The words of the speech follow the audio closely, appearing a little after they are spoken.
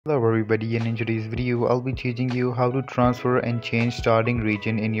Hello everybody, and in today's video I'll be teaching you how to transfer and change starting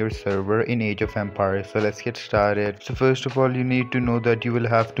region in your server in Age of Empires. So let's get started. So first of all, you need to know that you will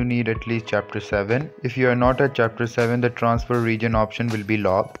have to need at least chapter 7. If you are not at chapter 7, the transfer region option will be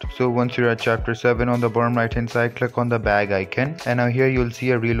locked. So once you're at chapter 7, on the bottom right hand side, click on the bag icon, and now here you'll see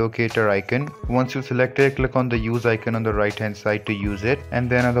a relocator icon. Once you select it, click on the use icon on the right hand side to use it, and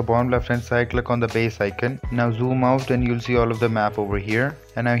then on the bottom left hand side, click on the base icon. Now zoom out and you'll see all of the map over here.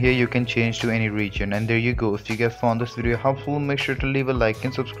 And now here you can change to any region, and there you go. If you guys found this video helpful, make sure to leave a like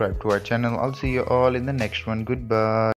and subscribe to our channel. I'll see you all in the next one. Goodbye.